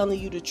 was telling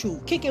you the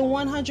truth. Kicking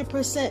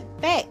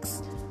 100%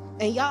 facts.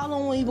 And y'all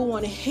don't even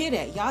want to hear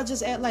that. Y'all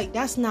just act like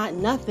that's not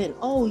nothing.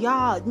 Oh,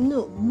 y'all,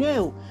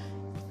 no.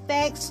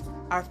 Facts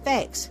are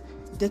facts.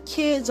 The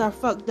kids are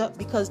fucked up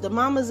because the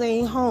mamas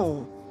ain't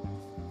home.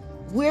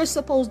 We're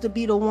supposed to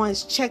be the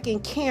ones checking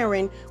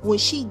Karen when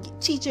she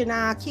teaching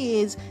our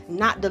kids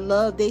not to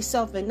love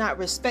themselves and not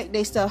respect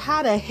themselves.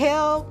 How the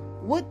hell?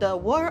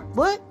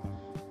 What?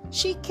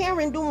 She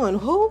Karen doing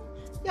who?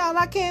 Y'all,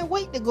 I can't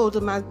wait to go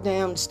to my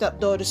damn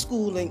stepdaughter's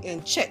school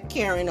and check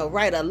Karen or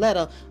write a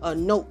letter, a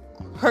note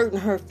hurting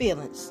her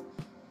feelings.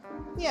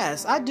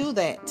 Yes, I do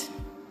that.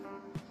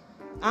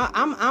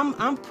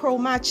 I'm pro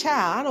my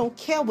child. I don't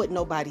care what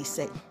nobody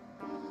say.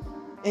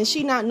 And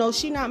she not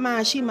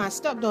mine. She my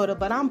stepdaughter,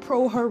 but I'm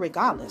pro her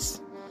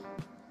regardless.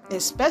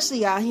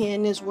 Especially out here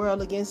in this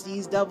world against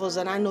these devils,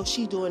 and I know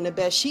she doing the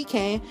best she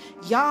can.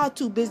 Y'all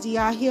too busy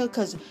out here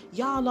because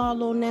y'all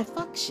all on that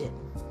fuck shit.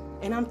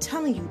 And I'm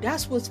telling you,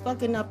 that's what's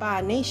fucking up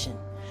our nation.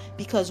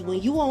 Because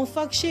when you on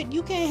fuck shit,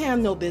 you can't have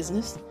no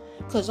business.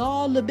 Because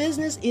all the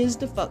business is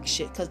the fuck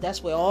shit. Because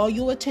that's where all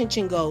your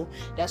attention go.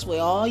 That's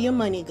where all your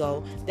money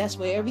go. That's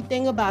where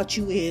everything about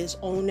you is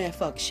on that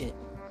fuck shit.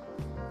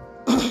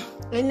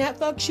 And that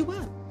fucks you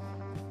up.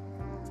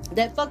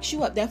 That fucks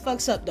you up. That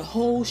fucks up the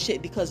whole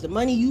shit. Because the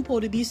money you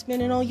supposed to be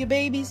spending on your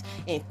babies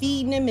and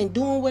feeding them and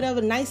doing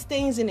whatever nice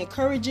things and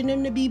encouraging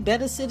them to be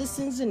better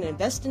citizens and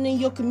investing in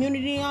your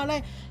community and all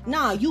that.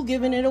 Nah, you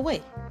giving it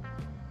away.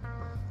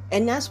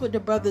 And that's what the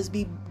brothers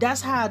be.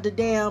 That's how the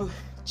damn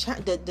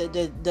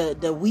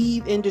the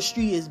weave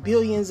industry is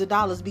billions of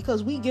dollars,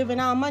 because we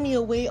giving our money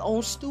away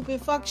on stupid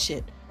fuck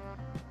shit.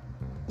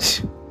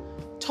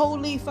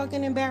 Totally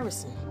fucking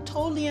embarrassing.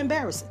 Totally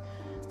embarrassing.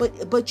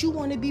 But you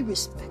want to be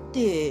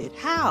respected.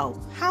 How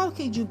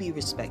could you be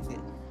respected?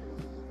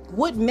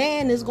 What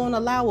man is going to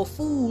allow a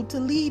fool to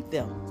lead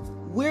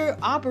them? We're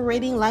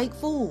operating like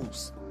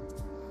fools.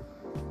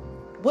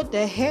 What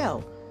the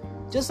hell?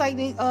 Just like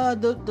the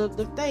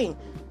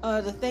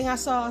thing I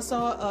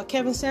saw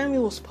Kevin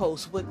Samuels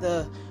post with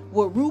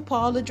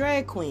RuPaul, the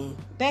drag queen.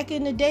 Back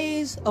in the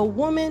days, a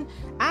woman,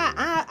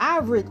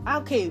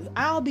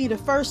 I'll be the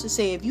first to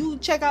say, if you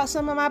check out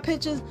some of my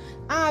pictures,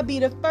 I'll be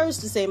the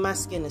first to say my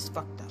skin is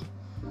fucked up.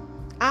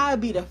 I'll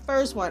be the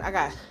first one. I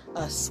got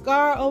a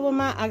scar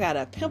I got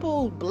a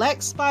pimple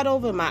black spot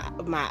over my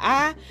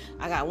eye.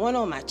 I got one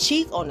on my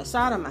cheek, on the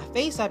side of my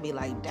face. I'd be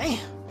like, damn.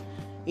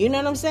 You know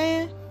what I'm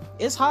saying?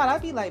 It's hard.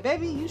 I'd be like,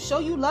 baby, you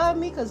sure you love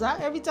me? Because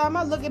every time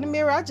I look in the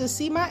mirror, I just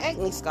see my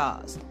acne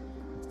scars.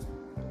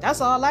 That's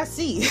all I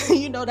see.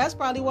 You know, that's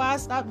probably why I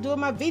stopped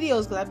doing my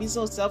videos, because I be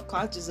so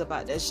self-conscious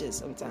about that shit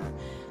sometimes.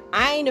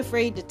 I ain't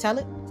afraid to tell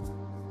it.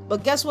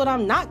 But guess what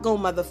I'm not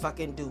gonna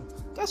motherfucking do?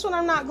 Guess what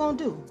I'm not gonna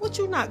do? What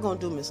you not gonna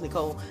do, Miss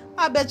Nicole?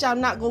 I bet you I'm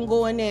not gonna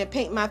go in there and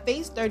paint my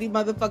face 30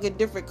 motherfucking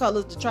different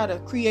colors to try to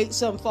create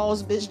some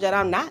false bitch that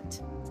I'm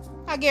not.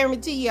 I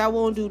guarantee you I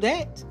won't do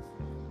that.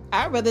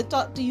 I'd rather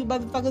talk to you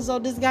motherfuckers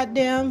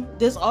on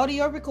this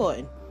audio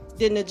recording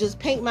than to just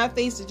paint my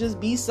face to just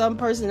be some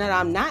person that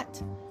I'm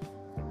not.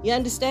 You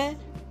understand?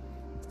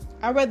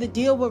 I'd rather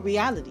deal with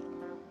reality.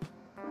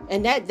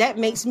 And that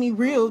makes me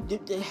real.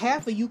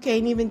 Half of you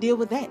can't even deal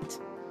with that.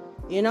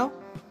 You know?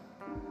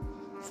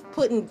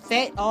 Putting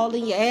fat all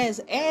in your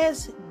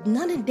ass.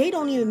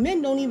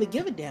 Men don't even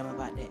give a damn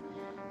about that.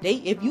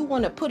 If you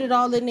want to put it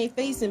all in their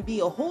face and be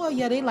a whore,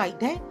 yeah, they like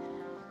that.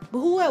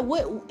 But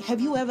what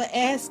have you ever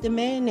asked the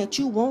man that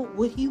you want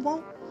what he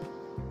want?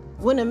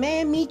 When a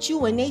man meets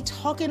you and they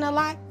talking a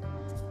lot,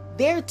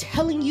 they're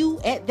telling you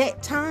at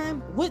that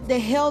time what the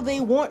hell they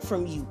want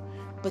from you.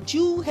 But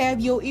you have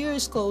your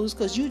ears closed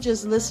because you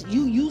just listen.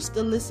 You used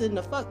to listen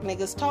to fuck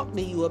niggas talk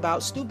to you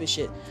about stupid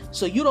shit.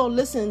 So you don't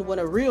listen when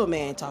a real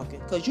man talking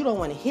because you don't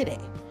want to hear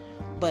that.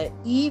 But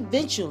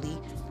eventually,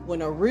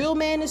 when a real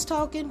man is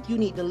talking, you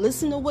need to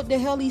listen to what the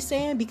hell he's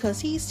saying,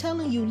 because he's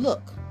telling you,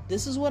 look,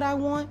 this is what I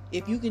want.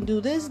 If you can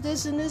do this,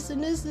 this, and this,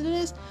 and this, and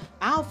this,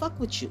 I'll fuck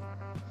with you.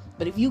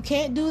 But if you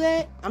can't do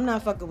that, I'm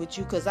not fucking with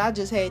you, because I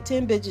just had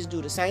 10 bitches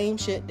do the same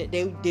shit that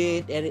they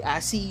did, and I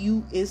see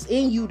you, it's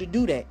in you to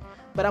do that.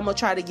 But I'm going to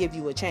try to give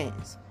you a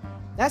chance.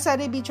 That's how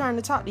they be trying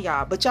to talk to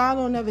y'all. But y'all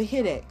don't ever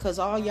hear that, because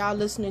all y'all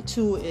listening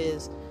to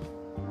is,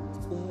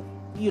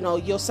 you know,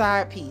 your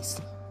side piece.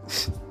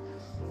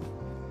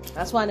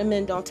 That's why the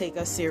men don't take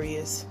us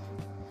serious.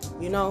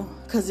 You know,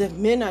 because if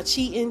men are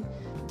cheating,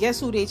 guess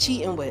who they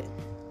cheating with?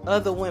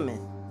 Other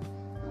women.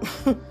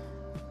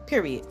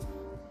 Period.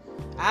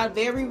 I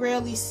very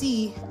rarely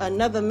see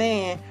another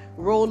man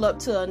roll up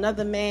to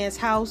another man's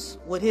house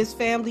with his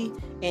family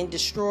and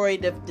destroy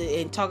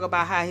and talk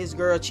about how his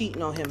girl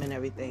cheating on him and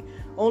everything.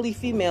 Only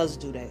females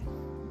do that.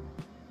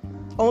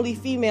 Only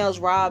females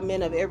rob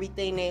men of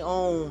everything they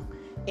own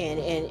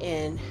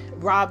and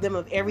rob them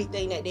of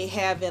everything that they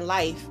have in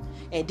life,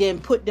 and then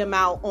put them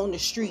out on the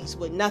streets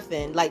with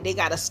nothing, like they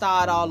gotta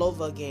start all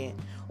over again.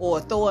 Or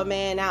throw a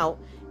man out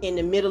in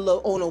the middle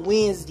of on a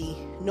Wednesday,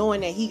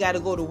 knowing that he got to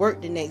go to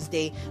work the next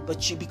day, but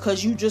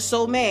because you just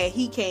so mad,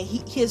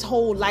 his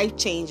whole life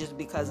changes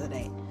because of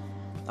that.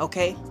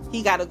 Okay,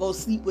 he got to go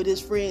sleep with his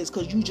friends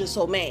because you just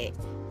so mad.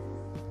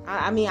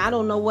 I mean, I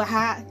don't know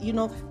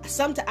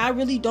sometimes I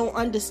really don't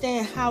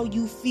understand how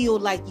you feel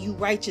like you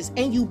righteous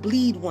and you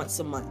bleed once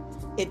a month.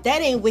 If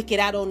that ain't wicked,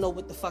 I don't know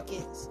what the fuck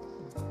is.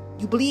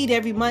 You bleed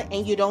every month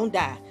and you don't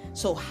die.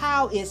 So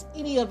how is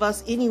any of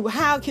us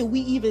how can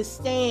we even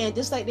stand?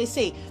 Just like they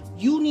say,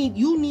 you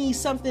need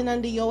something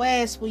under your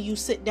ass when you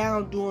sit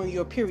down during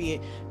your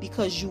period,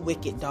 because you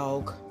wicked,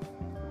 dog.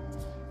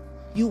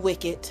 You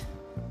wicked.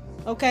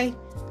 Okay?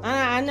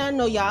 I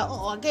know y'all,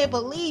 oh, I can't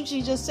believe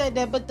she just said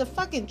that, but the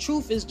fucking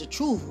truth is the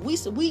truth.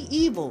 We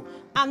evil.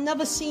 I've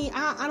never seen,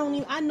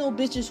 I know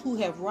bitches who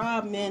have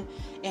robbed men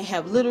and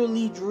have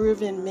literally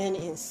driven men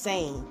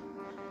insane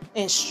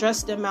and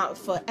stressed them out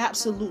for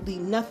absolutely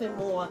nothing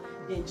more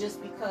than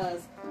just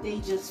because they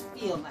just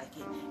feel like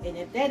it. And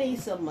if that ain't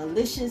some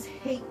malicious,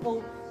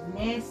 hateful,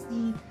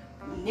 nasty,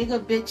 nigga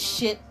bitch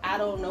shit, I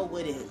don't know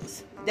what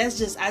is. That's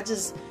just, I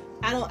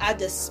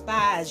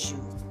despise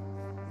you,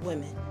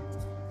 women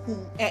who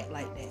act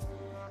like that,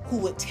 who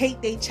would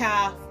take their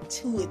child,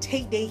 who would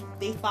take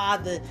their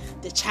father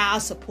to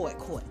child support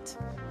court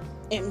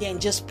and then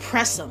just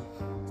press them.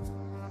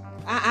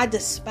 I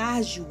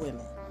despise you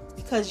women,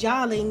 because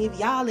y'all ain't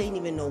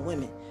even no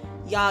women.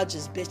 Y'all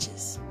just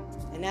bitches,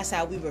 and that's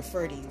how we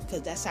refer to you,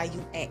 because that's how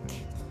you act.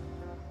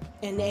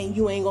 And then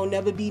you ain't gonna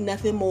never be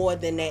nothing more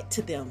than that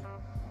to them,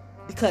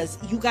 because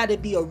you got to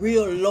be a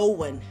real low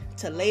one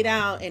to lay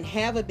down and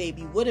have a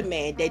baby with a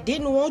man that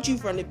didn't want you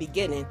from the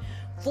beginning,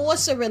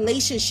 force a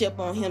relationship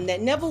on him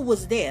that never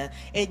was there,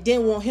 and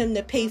didn't want him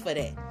to pay for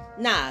that.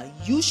 Nah,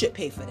 you should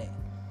pay for that.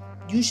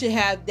 You should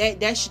have that.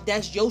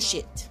 That's your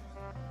shit,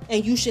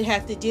 and you should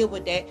have to deal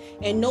with that.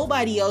 And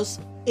nobody else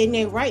in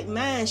their right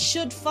mind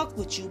should fuck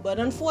with you. But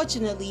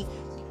unfortunately,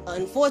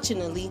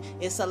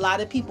 it's a lot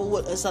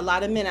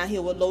of men out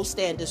here with low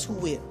standards who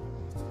will.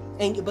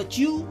 But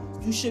you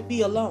should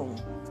be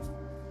alone.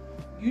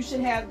 You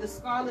should have the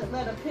scarlet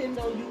letter pinned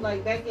on you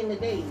like back in the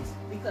days,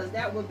 because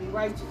that would be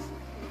righteous.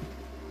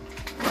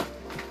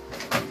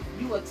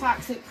 You a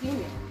toxic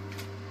female.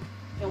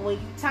 And when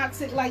you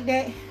toxic like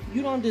that,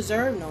 you don't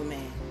deserve no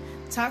man.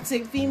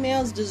 Toxic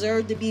females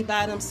deserve to be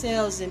by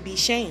themselves and be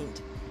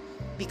shamed,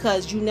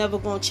 because you never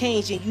gonna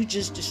change, and you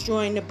just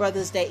destroying the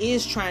brothers that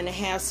is trying to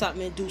have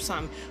something and do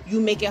something.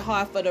 You make it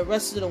hard for the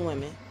rest of the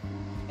women,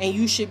 and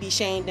you should be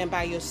shamed and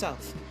by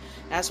yourself.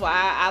 That's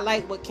why I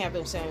like what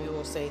Captain Samuel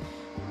will say.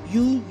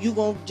 You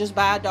gonna just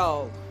buy a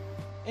dog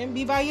and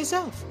be by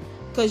yourself,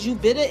 because you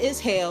bitter as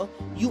hell.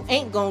 You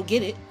ain't gonna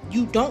get it.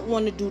 You don't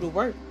want to do the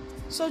work.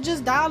 So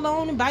just die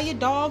alone and buy your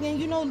dog, and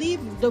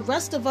leave the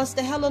rest of us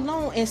the hell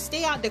alone, and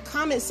stay out the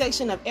comment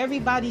section of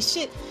everybody's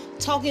shit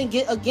talking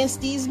against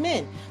these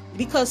men,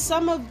 because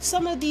some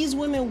of these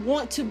women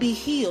want to be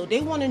healed. They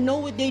want to know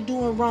what they're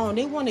doing wrong.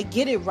 They want to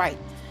get it right.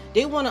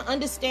 They want to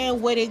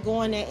understand where they're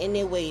going at in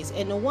their ways.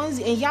 And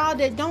y'all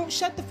that don't,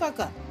 shut the fuck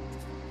up.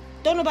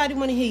 Don't nobody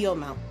want to hear your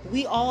mouth.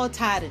 We all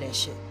tired of that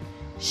shit.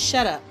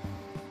 Shut up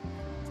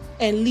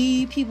and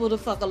leave people the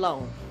fuck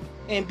alone,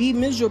 and be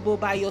miserable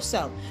by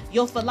yourself.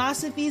 Your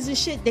philosophies and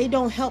shit, they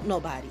don't help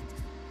nobody.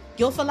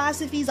 Your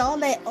philosophies, all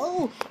that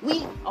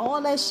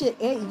shit,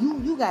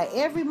 you got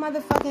every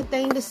motherfucking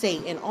thing to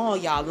say, and all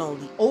y'all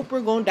lonely.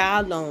 Oprah gonna die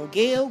alone.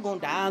 Gail gonna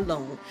die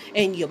alone.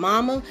 And your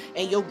mama,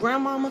 and your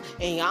grandmama,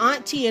 and your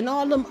auntie, and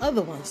all them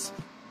other ones.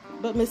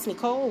 But Miss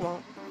Nicole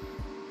won't.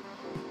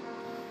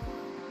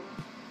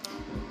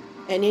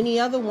 And any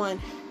other one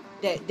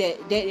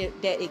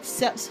that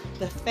accepts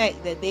the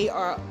fact that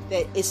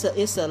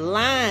it's a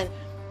line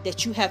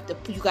that you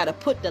got to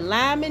put the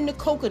lime in the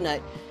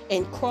coconut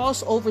and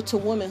cross over to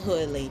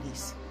womanhood,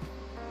 ladies.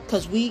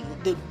 Because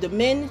the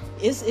men,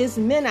 is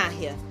men out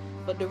here,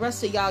 but the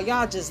rest of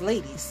y'all just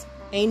ladies.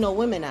 Ain't no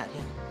women out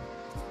here.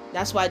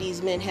 That's why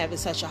these men having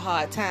such a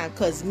hard time,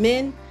 because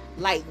men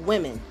like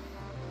women.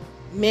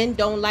 Men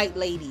don't like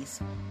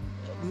ladies.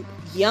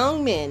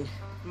 Young men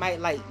might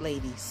like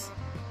ladies.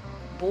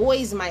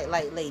 Boys might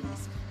like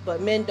ladies, but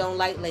men don't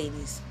like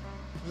ladies.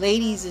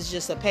 Ladies is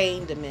just a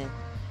pain to men.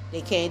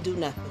 They can't do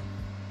nothing.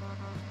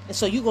 And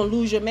so you're going to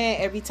lose your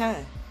man every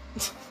time.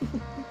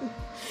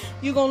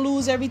 You're going to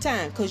lose every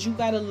time, because you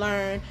got to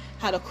learn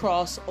how to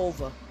cross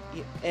over.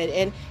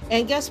 And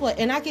guess what?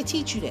 And I can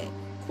teach you that.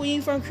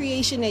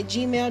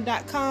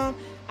 queenfromcreation@gmail.com.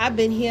 I've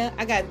been here.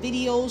 I got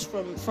videos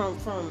from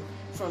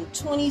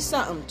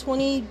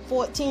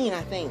 2014,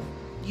 I think.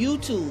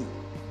 YouTube.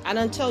 I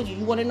done told you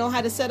want to know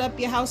how to set up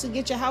your house and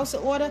get your house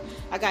in order?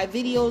 I got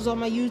videos on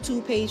my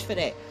YouTube page for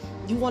that.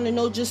 You want to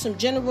know just some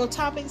general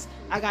topics?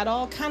 I got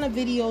all kind of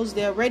videos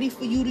there ready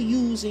for you to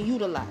use and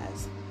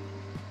utilize.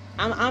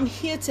 I'm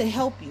here to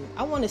help you.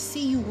 I want to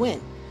see you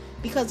win,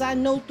 because I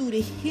know through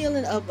the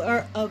healing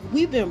of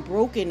we've been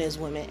broken as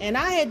women, and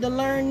I had to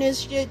learn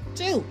this shit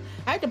too.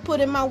 I had to put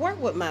in my work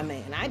with my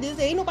man.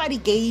 Ain't nobody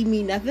gave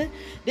me nothing.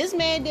 This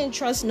man didn't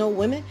trust no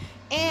women.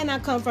 And I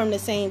come from the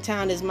same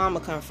town his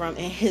mama come from,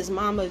 and his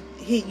mama,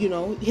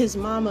 his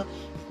mama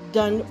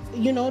done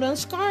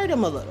scarred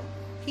him a little.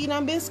 He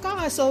done been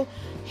scarred, so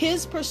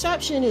his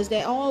perception is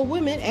that all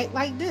women act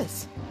like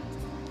this.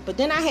 But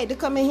then I had to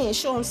come in here and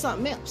show him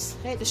something else.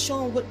 I had to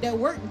show him what that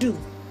work do,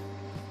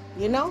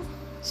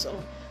 So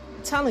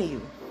I'm telling you,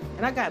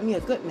 and I got me a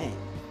good man.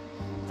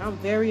 I'm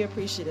very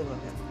appreciative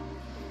of him,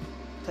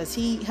 because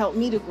he helped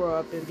me to grow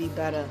up and be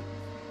better,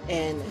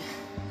 and.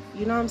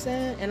 You know what I'm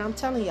saying? And I'm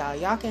telling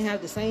y'all can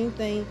have the same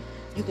thing.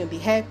 You can be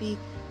happy,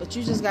 but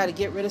you just got to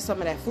get rid of some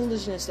of that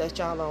foolishness that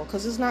y'all on,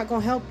 because it's not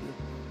going to help you.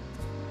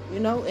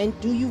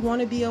 And do you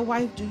want to be a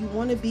wife? Do you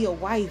want to be a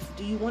wife?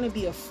 Do you want to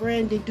be a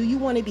friend? And do you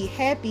want to be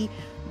happy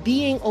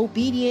being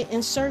obedient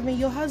and serving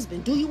your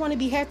husband? Do you want to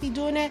be happy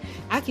doing that?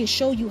 I can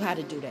show you how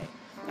to do that.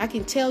 I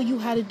can tell you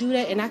how to do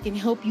that, and I can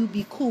help you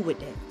be cool with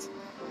that.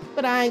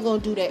 But I ain't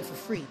going to do that for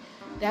free.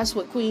 That's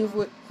what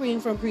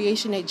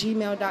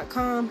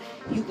queenfromcreation@gmail.com.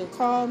 You can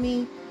call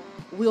me.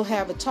 We'll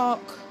have a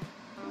talk.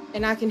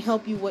 And I can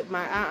help you with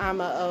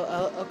I'm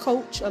a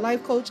coach, a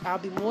life coach. I'll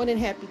be more than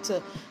happy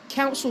to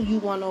counsel you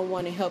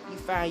one-on-one and help you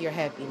find your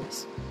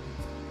happiness.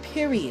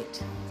 Period.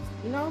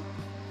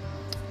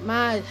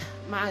 My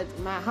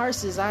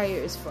heart's desire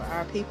is for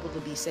our people to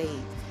be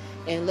saved.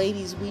 And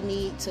ladies, we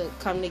need to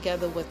come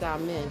together with our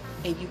men.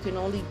 And you can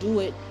only do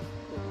it.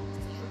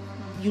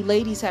 You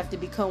ladies have to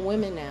become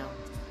women now.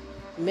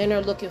 Men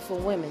are looking for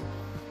women.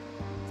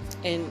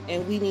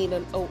 And we need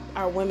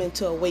our women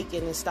to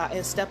awaken and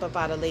step up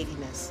out of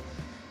ladiness.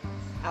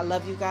 I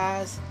love you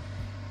guys.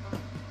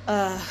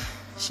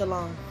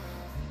 Shalom.